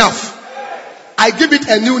not enough, I give it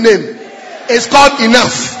a new name. It's called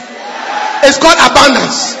enough. It's called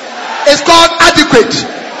abundance. It's called adequate.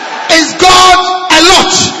 It's called a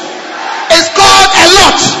lot. It's called a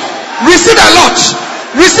lot. Receive a lot.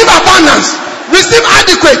 Receive abundance. Receive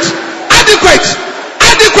adequate. Adequate.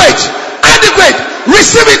 Adequate. Adequate.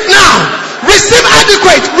 Receive it now. Receive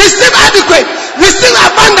adequate. Receive adequate. Receive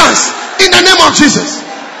abundance in the name of Jesus.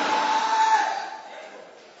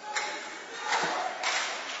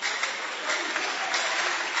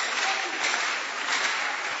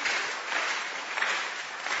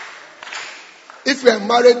 If you're a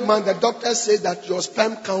married man, the doctor says that your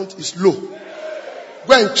sperm count is low.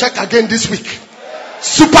 Go and check again this week.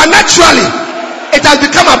 Supernaturally, it has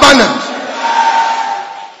become abundant.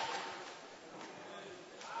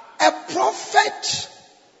 A prophet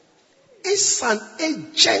is an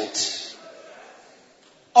agent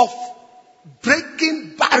of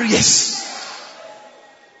breaking barriers.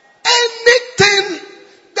 Anything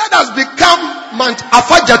that has become Mount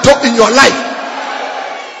Afajato in your life,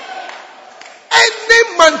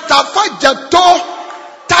 any Mount Afajato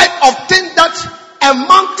type of thing, that a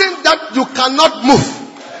mountain that you cannot move,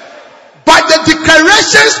 by the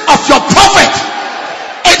declarations of your prophet,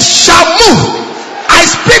 it shall move. I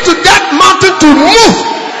speak to that mountain to move,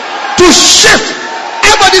 to shift.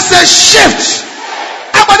 Everybody say shift.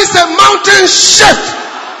 Everybody say mountain shift.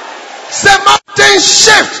 Say mountain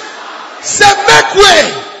shift. Say make way.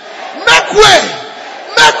 Make way.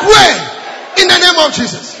 Make way. In the name of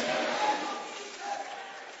Jesus.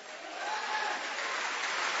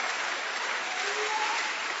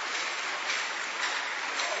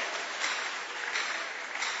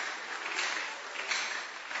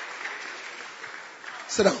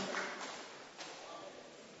 Sit down.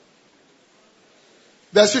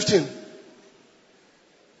 Verse 15.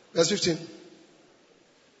 Verse 15.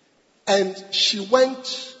 And she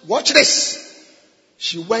went, watch this.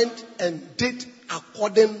 She went and did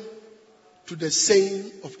according to the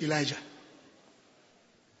saying of Elijah.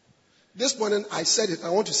 This morning I said it, I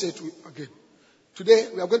want to say it again. Today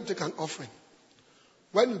we are going to take an offering.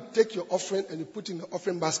 When you take your offering and you put in the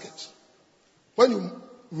offering basket, when you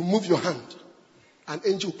remove your hand, an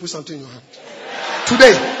angel will put something in your hand.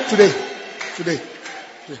 Today.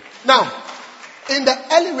 Now, in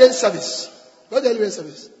the early rain service, not the early rain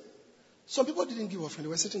service, some people didn't give offering. They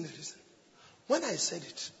were sitting there listening. When I said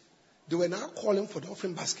it, they were now calling for the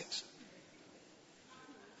offering basket.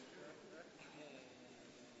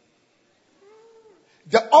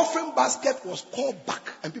 The offering basket was called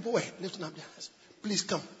back, and people were lifting up their hands. Please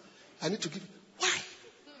come. I need to give. Why?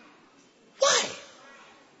 Why?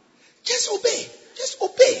 Just obey. Just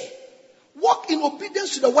obey. Walk in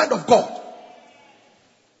obedience to the word of God.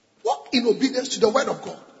 Walk in obedience to the word of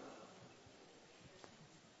God.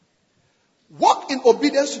 Walk in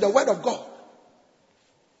obedience to the word of God.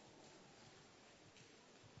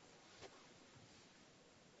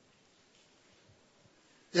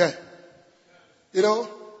 Yeah. You know,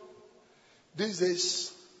 these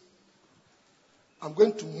days, I'm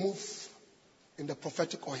going to move in the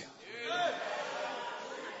prophetic oil.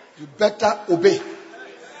 You better obey.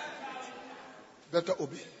 Better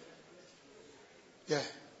obey. Yeah.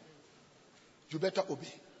 You better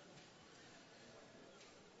obey.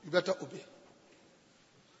 You better obey.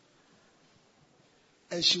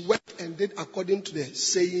 And she went and did according to the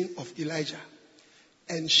saying of Elijah.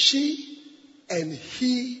 And she and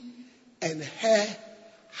he and her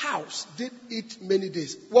house did eat many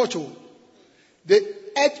days. Watch all. They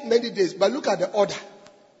ate many days. But look at the order.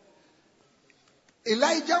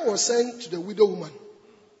 Elijah was sent to the widow woman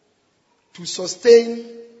to sustain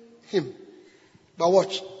him. But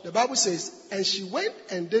watch, the Bible says, and she went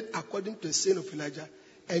and did according to the saying of Elijah,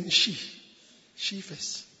 and she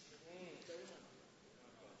first.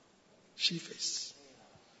 She first.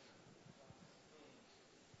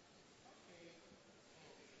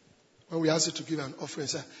 When we ask you to give an offering,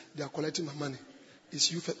 say, they are collecting my money.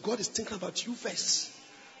 It's you first. God is thinking about you first.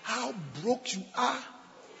 How broke you are.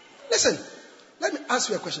 Listen, let me ask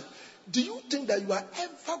you a question. Do you think that you are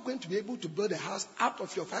ever going to be able to build a house out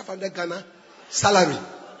of your 500 Ghana salary?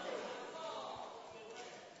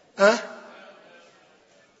 Huh?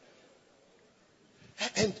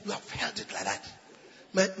 And you have held it like that.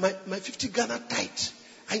 My 50 Ghana tight.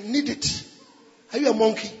 I need it. Are you a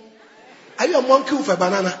monkey? Are you a monkey with a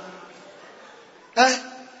banana?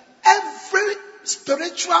 Every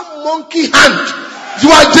spiritual monkey hand, you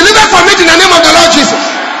are delivered from it in the name of the Lord Jesus.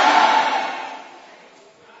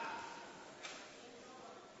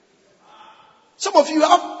 Some of you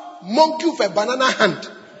have monkey with a banana hand.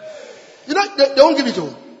 You know, they don't give it to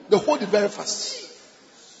you. They hold it very fast.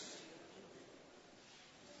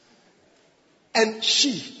 And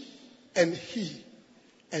she and he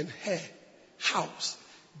and her house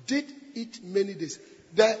did it many days.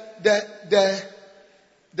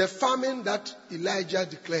 The famine that Elijah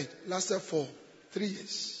declared lasted for 3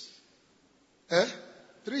 years.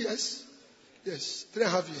 3 years? Yes,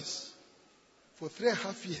 3.5 years. For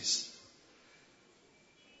 3.5 years.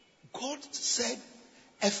 God said,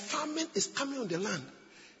 a famine is coming on the land.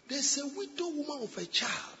 There's a widow woman with a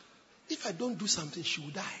child. If I don't do something, she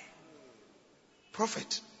will die.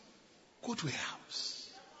 Prophet, go to her house.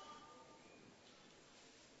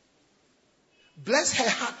 Bless her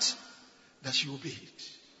heart that she obeyed.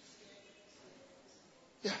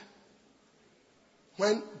 Yeah.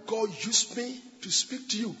 When God used me to speak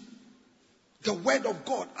to you, the word of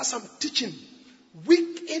God, as I'm teaching,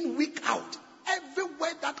 week in, week out, every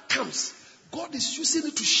word that comes, God is using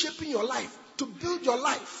it to shape in your life, to build your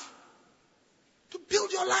life. To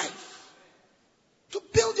build your life. To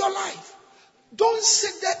build your life. Don't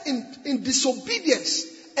sit there in disobedience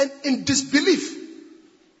and in disbelief.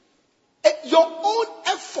 Your own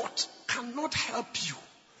effort cannot help you.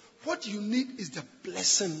 What you need is the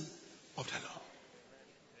blessing of the Lord.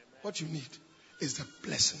 What you need is the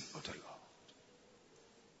blessing of the Lord.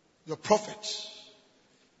 Your prophet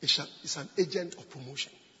is an agent of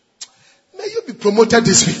promotion. May you be promoted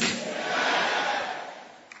this week.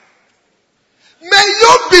 May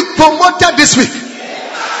you be promoted this week.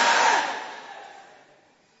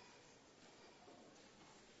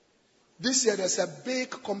 This year there's a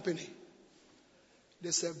big company.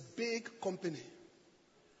 There's a big company.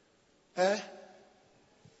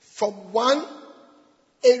 From one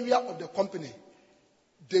area of the company,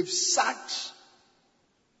 they've sacked,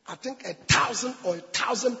 I think, 1,000 or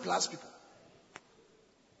 1,000 plus people.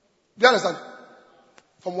 Do you understand?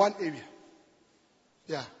 From one area.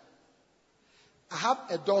 Yeah. I have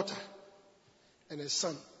a daughter and a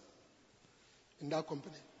son in that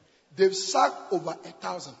company. They've sacked over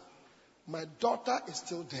 1,000. My daughter is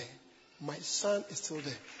still there. My son is still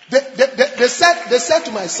there. They said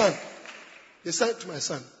to my son,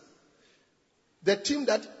 the team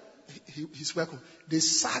that he's working, they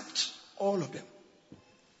sacked all of them.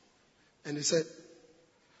 And they said,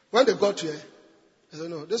 when they got here, they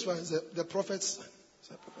said, no, this one is the prophet's son.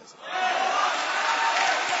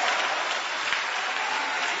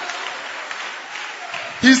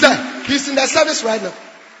 He's there. He's in the service right now.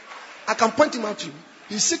 I can point him out to you.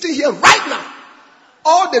 He's sitting here right now.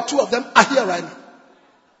 All the two of them are here right now.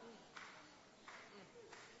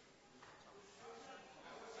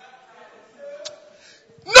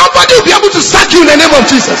 Nobody will be able to sack you in the name of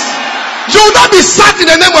Jesus. You will not be sacked in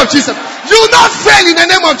the name of Jesus. You will not fail in the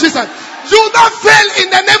name of Jesus. You will not fail in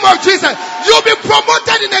the name of Jesus. You will be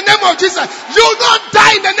promoted in the name of Jesus. You will not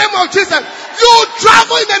die in the name of Jesus. You will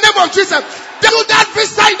travel in the name of Jesus. Do that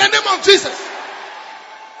visa in the name of Jesus.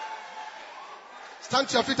 Stand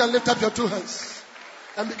to your feet and lift up your two hands.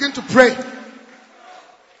 And begin to pray.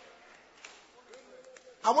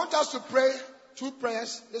 I want us to pray 2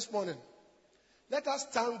 prayers this morning. Let us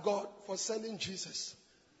thank God for sending Jesus,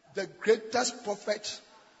 the greatest prophet,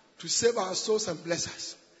 to save our souls and bless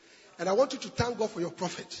us. And I want you to thank God for your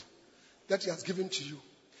prophet that he has given to you.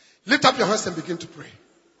 Lift up your hands and begin to pray.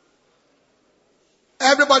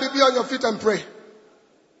 Everybody be on your feet and pray.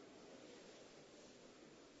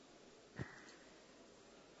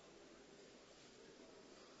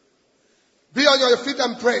 Be on your feet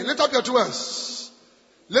and pray. Lift up your two hands.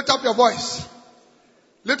 Lift up your voice.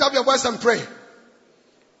 Lift up your voice and pray.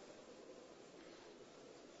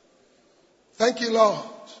 Thank you, Lord.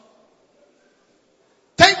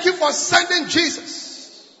 Thank you for sending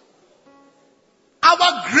Jesus, our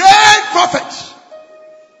great prophet,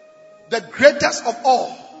 the greatest of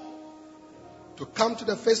all, to come to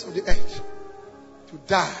the face of the earth, to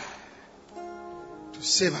die, to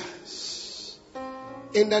save us.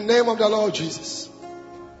 In the name of the Lord Jesus.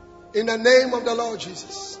 In the name of the Lord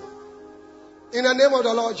Jesus. In the name of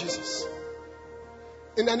the Lord Jesus.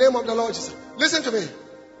 In the name of the Lord Jesus. Listen to me.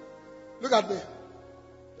 Look at me.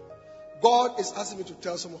 God is asking me to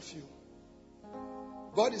tell some of you.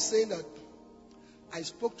 God is saying that I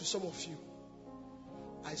spoke to some of you.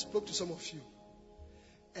 I spoke to some of you.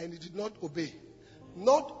 And you did not obey.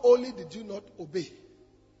 Not only did you not obey,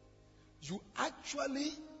 you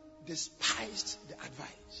actually despised the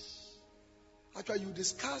advice. Actually, you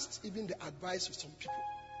discussed even the advice with some people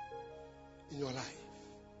in your life.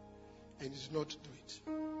 And you did not do it.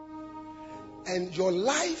 And your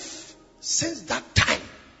life since that time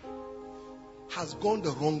has gone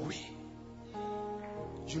the wrong way.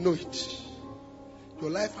 You know it.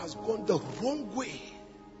 Your life has gone the wrong way.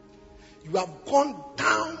 You have gone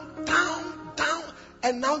down, down, down,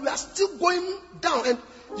 and now you are still going down. And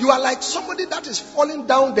you are like somebody that is falling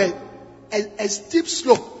down a steep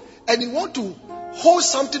slope, and you want to hold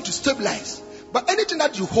something to stabilize. But anything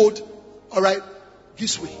that you hold, all right,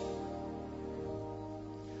 gives way.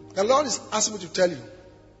 The Lord is asking me to tell you,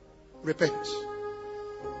 repent.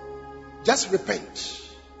 Just repent.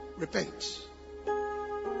 Repent.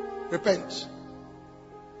 Repent.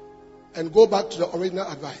 And go back to the original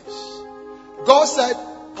advice. God said,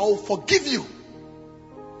 I will forgive you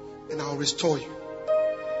and I will restore you.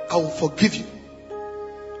 I will forgive you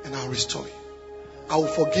and I will restore you. I will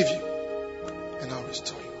forgive you and I will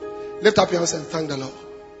restore you. Lift up your hands and thank the Lord.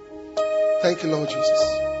 Thank you, Lord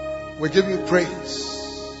Jesus. We give you praise.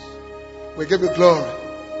 We give you glory.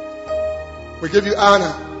 We give you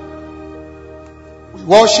honor. We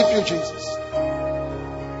worship you, Jesus.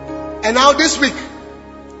 And now this week,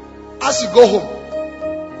 as you go home,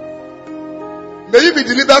 may you be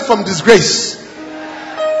delivered from disgrace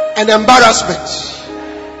and embarrassment.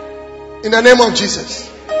 In the name of Jesus.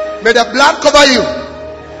 May the blood cover you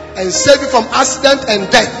and save you from accident and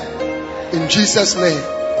death. In Jesus' name.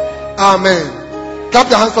 Amen. Clap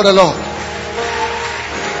your hands for the Lord.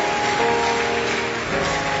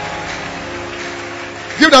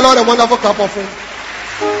 Give the Lord a wonderful clap offering.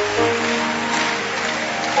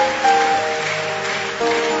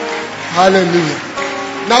 Hallelujah.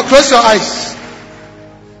 Now close your eyes.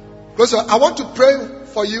 I want to pray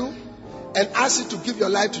for you and ask you to give your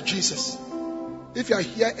life to Jesus. If you are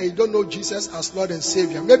here and you don't know Jesus as Lord and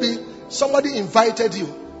Savior, maybe somebody invited you,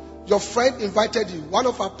 your friend invited you, one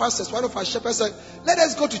of our pastors, one of our shepherds said, let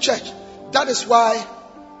us go to church. That is why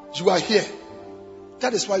you are here.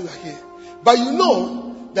 That is why you are here. But you know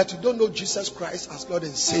that you don't know Jesus Christ as Lord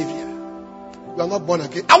and Savior. You are not born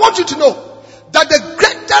again. I want you to know that the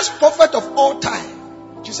greatest prophet of all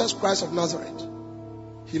time, Jesus Christ of Nazareth,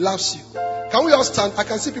 He loves you. Can we all stand? I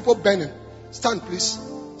can see people bending. Stand, please.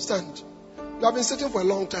 Stand. You have been sitting for a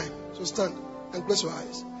long time. So stand and close your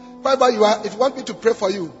eyes. Wherever you are, if you want me to pray for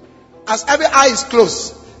you, as every eye is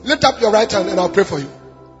closed, lift up your right hand and I'll pray for you.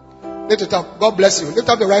 Lift it up. God bless you. Lift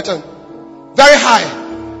up your right hand. Very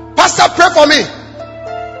high. Pastor, pray for me.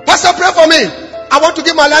 Pastor, pray for me. I want to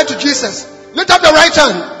give my life to Jesus. Lift up your right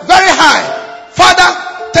hand. Very high.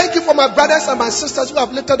 Father, thank you for my brothers and my sisters who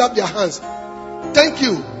have lifted up their hands. Thank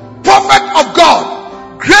you. Prophet of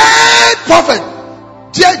God. Great prophet.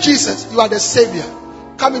 Dear Jesus, you are the Savior.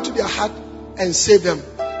 Come into their heart and save them.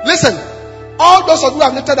 Listen, all those of you who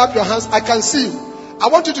have lifted up your hands, I can see you. I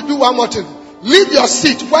want you to do one more thing. Leave your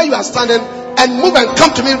seat where you are standing and move and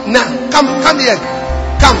come to me now. Come here.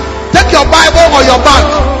 Come. Take your Bible or your bag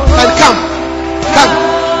and come.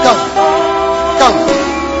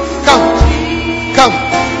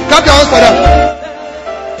 Clap your hands for them.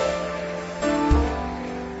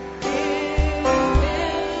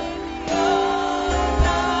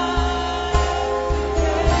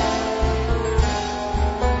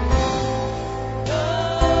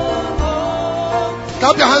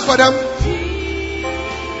 Clap your hands for them.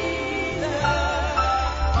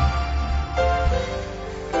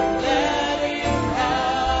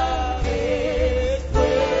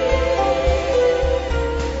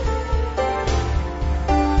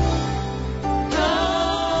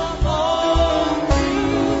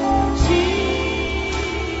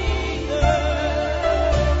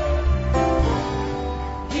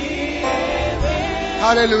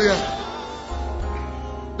 Hallelujah.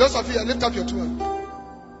 Those of you, lift up your two hands.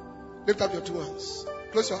 Lift up your two hands.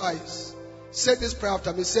 Close your eyes. Say this prayer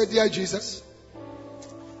after me. Say, dear Jesus,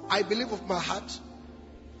 I believe with my heart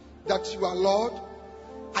that you are Lord.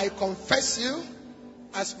 I confess you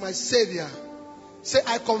as my Savior. Say,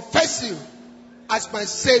 I confess you as my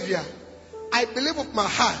Savior. I believe with my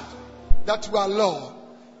heart that you are Lord.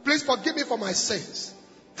 Please forgive me for my sins.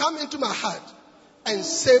 Come into my heart and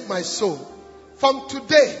save my soul. From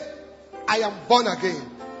today, I am born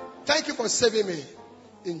again. Thank you for saving me.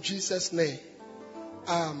 In Jesus' name.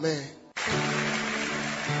 Amen.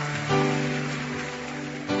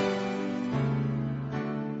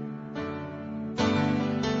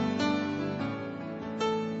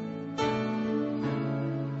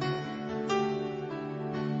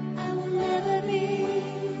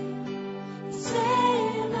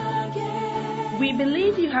 We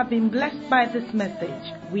believe you have been blessed by this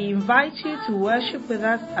message. We invite you to worship with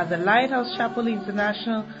us at the Lighthouse Chapel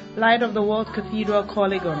International, Light of the World Cathedral,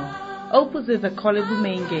 Korle Gonno, opposite the Korle Bu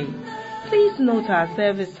main gate. Please note our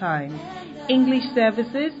service times. English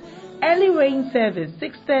services, early rain service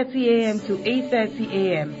 6:30 a.m. to 8:30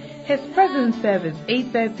 a.m., His Presence service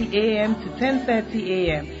 8:30 a.m. to 10:30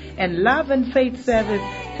 a.m., and Love and Faith service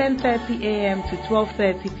 10:30 a.m. to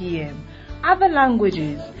 12:30 p.m. Other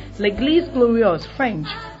languages: L'Église Glorieuse French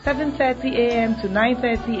 7:30 a.m. to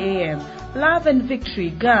 9:30 a.m., Love and Victory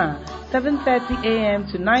Ghana 7:30 a.m.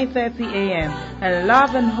 to 9:30 a.m., and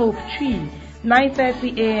Love and Hope Tree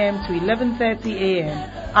 9:30 a.m. to 11:30 a.m.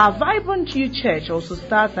 Our Vibrant Youth Church also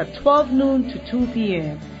starts at 12 noon to 2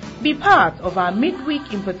 p.m. Be part of our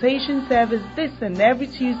midweek impartation service this and every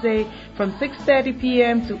Tuesday from 6:30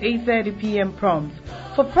 p.m. to 8:30 p.m. prompt.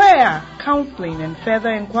 For prayer, counseling, and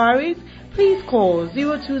further inquiries, please call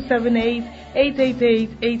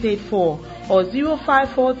 0278-888-884 or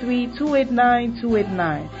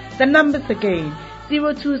 0543-289-289. The numbers again,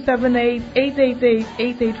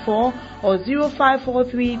 0278-888-884 or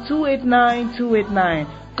 0543-289-289.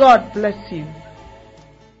 God bless you.